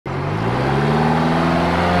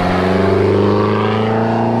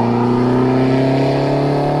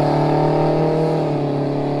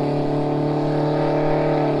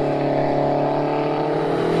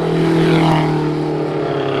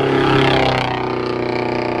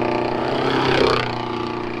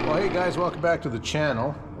guys, welcome back to the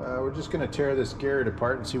channel. We're just going to tear this Garrett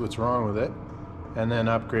apart and see what's wrong with it, and then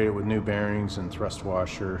upgrade it with new bearings and thrust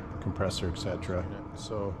washer, compressor, etc.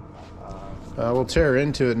 So we'll tear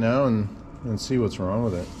into it now and see what's wrong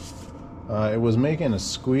with it. It was making a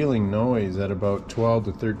squealing noise at about 12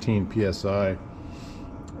 to 13 psi,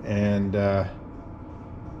 and I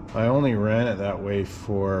only ran it that way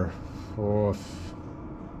for a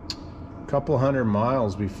couple hundred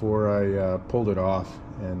miles before I pulled it off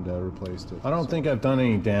and replaced it. I don't think I've done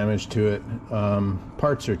any damage to it.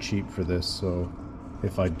 Parts are cheap for this, so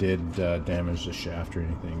if I did damage the shaft or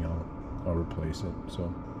anything, I'll replace it.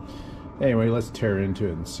 So anyway, let's tear into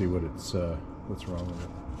it and see what's wrong with it.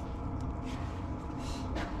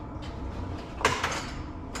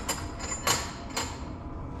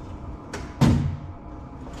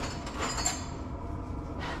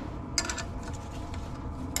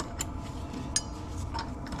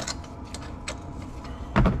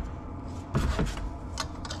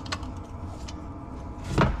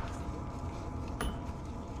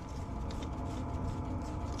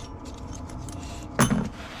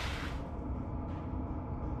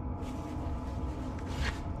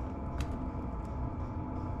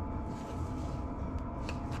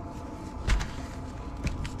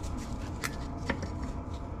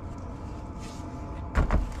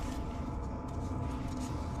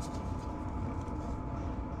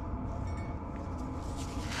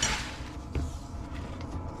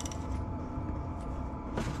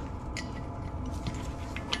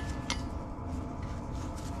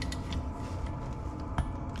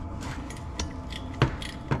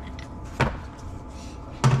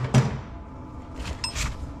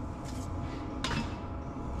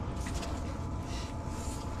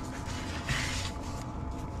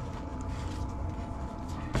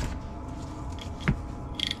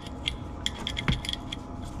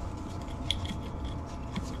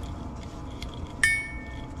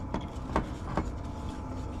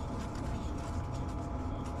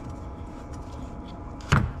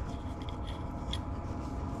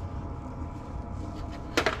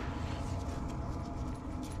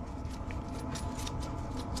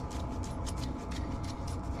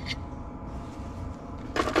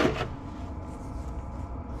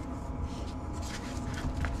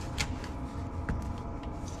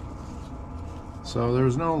 So there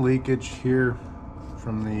was no leakage here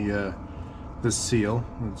from the seal.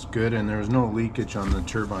 It's good, and there was no leakage on the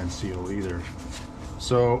turbine seal either.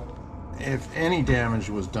 So if any damage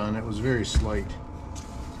was done, it was very slight.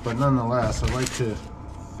 But nonetheless, I'd like to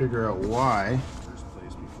figure out why in the first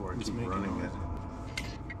place before I keep running it.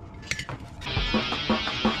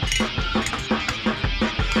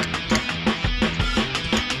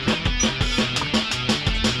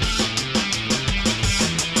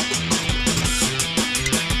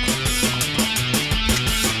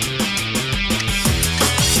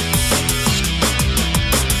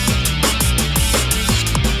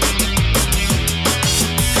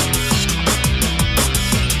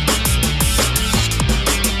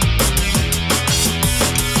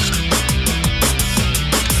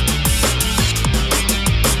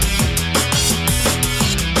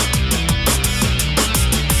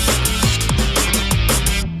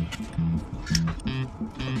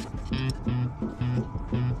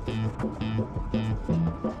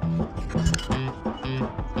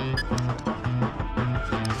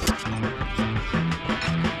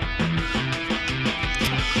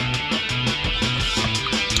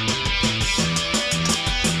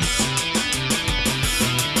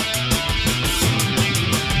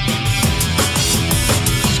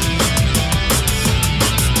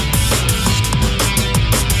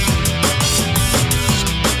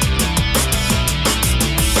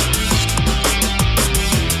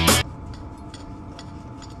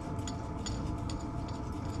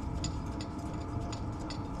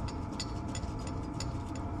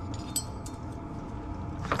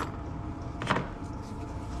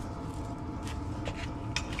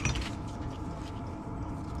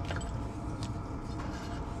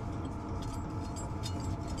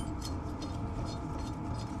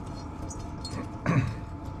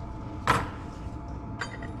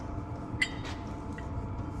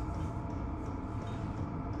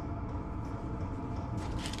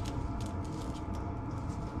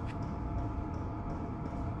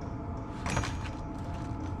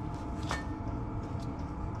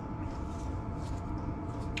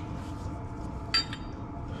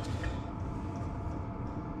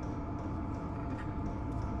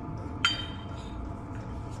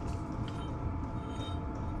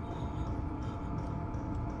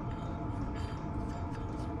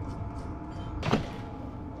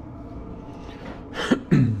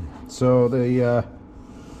 So the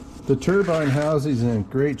The turbine housing is in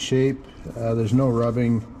great shape. There's no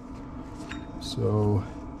rubbing, so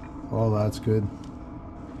all that's good.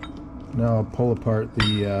 Now I'll pull apart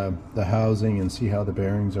the housing and see how the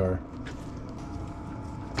bearings are.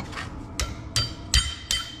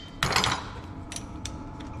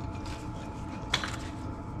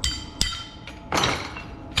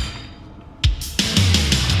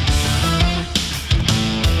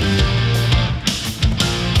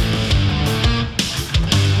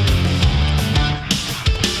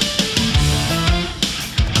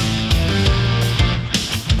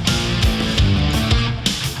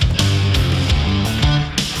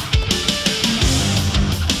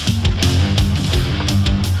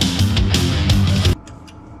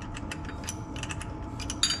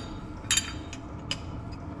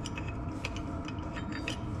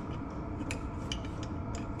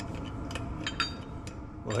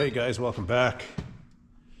 Well, hey guys, welcome back.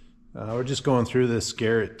 We're just going through this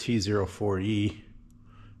Garrett T04E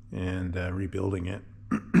and rebuilding it.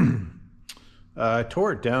 I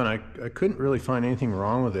tore it down. I couldn't really find anything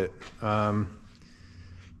wrong with it.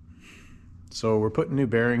 So we're putting new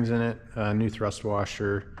bearings in it, new thrust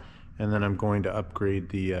washer, and then I'm going to upgrade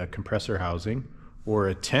the compressor housing, or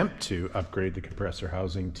attempt to upgrade the compressor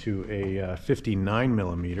housing to a 59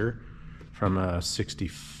 millimeter from a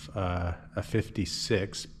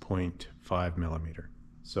 56.5 millimeter.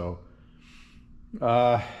 So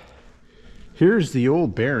here's the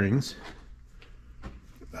old bearings.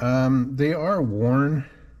 They are worn,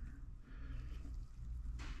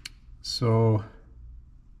 so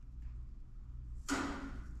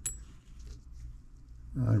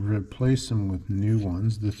I replaced them with new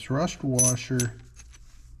ones. The thrust washer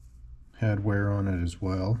had wear on it as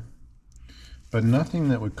well, but nothing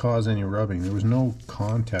that would cause any rubbing. There was no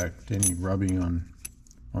contact, any rubbing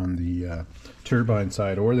on the turbine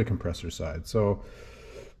side or the compressor side. So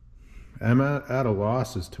I'm at a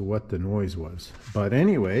loss as to what the noise was. But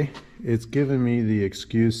anyway, it's given me the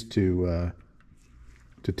excuse to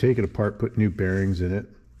take it apart, put new bearings in it,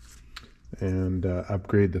 and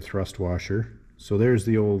upgrade the thrust washer. So there's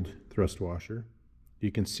the old thrust washer.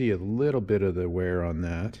 You can see a little bit of the wear on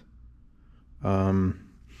that.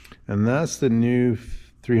 And that's the new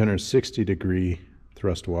 360 degree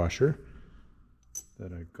thrust washer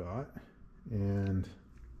that I got. And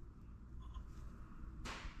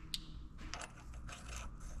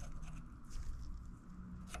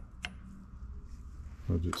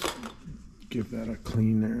I'll just give that a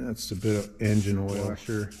clean there. That's a bit of engine oil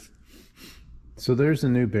washer. So there's the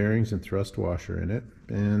new bearings and thrust washer in it.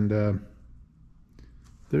 And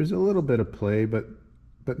there's a little bit of play, but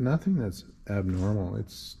nothing that's abnormal.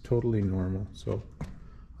 It's totally normal. So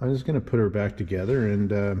I'm just going to put her back together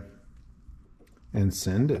and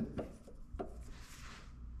send it.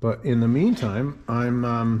 But in the meantime,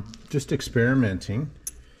 I'm just experimenting,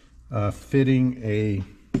 fitting a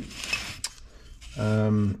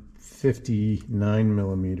 59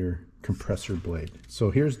 millimeter compressor blade. So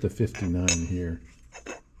here's the 59 here,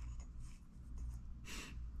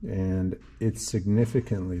 and it's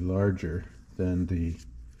significantly larger than the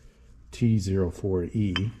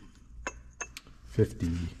T04E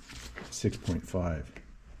 56.5.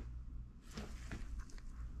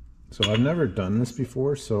 So I've never done this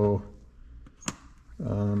before, so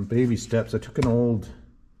baby steps. I took an old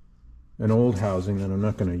housing that I'm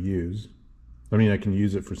not going to use. I mean, I can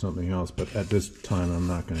use it for something else, but at this time I'm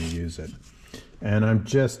not going to use it. And I'm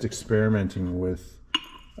just experimenting with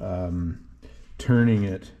turning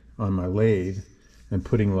it on my lathe and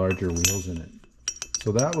putting larger wheels in it.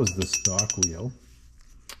 So that was the stock wheel.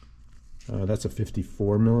 That's a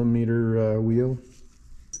 54 millimeter wheel,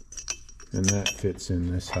 and that fits in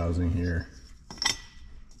this housing here.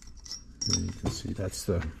 And you can see that's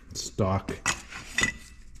the stock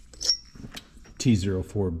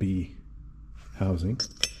T04B housing.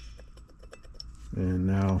 And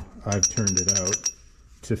now I've turned it out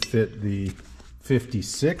to fit the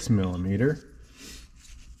 56 millimeter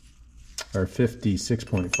or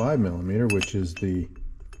 56.5 millimeter, which is the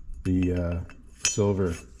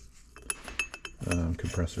silver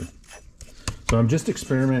compressor. So I'm just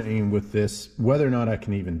experimenting with this, whether or not I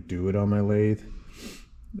can even do it on my lathe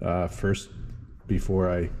first before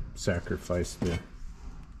I sacrifice the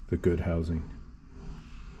good housing.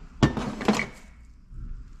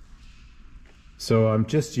 So I'm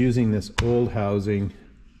just using this old housing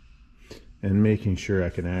and making sure I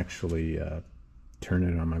can actually turn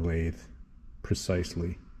it on my lathe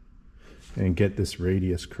precisely and get this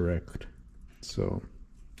radius correct. So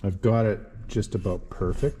I've got it just about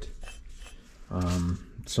perfect.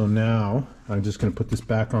 So now I'm just going to put this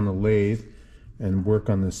back on the lathe and work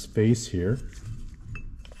on this face here.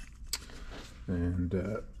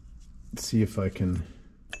 and see if I can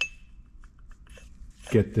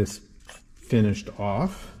get this finished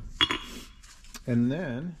off. And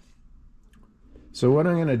then, so what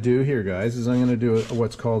I'm going to do here, guys, is I'm going to do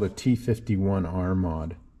what's called a T51R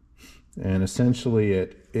mod. And essentially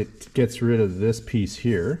it gets rid of this piece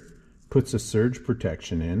here, puts a surge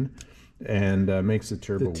protection in, and makes the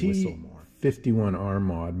turbo whistle more. The T51R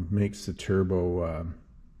mod makes the turbo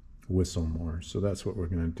whistle more. So that's what we're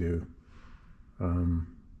going to do.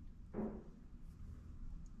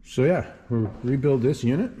 So yeah, we'll rebuild this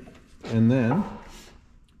unit and then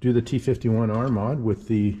do the T51R mod with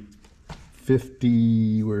the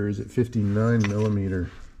 59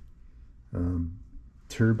 millimeter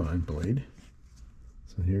turbine blade.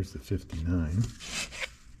 So here's the 59.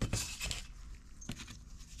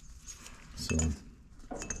 So,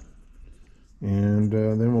 and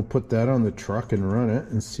then we'll put that on the truck and run it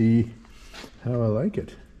and see how I like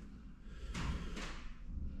it.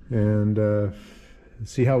 And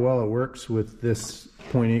see how well it works with this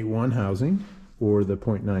 0.81 housing or the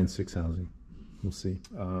 0.96 housing. We'll see.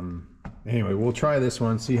 Anyway, we'll try this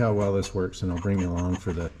one, see how well this works, and I'll bring you along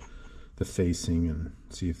for the facing and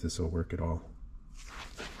see if this will work at all.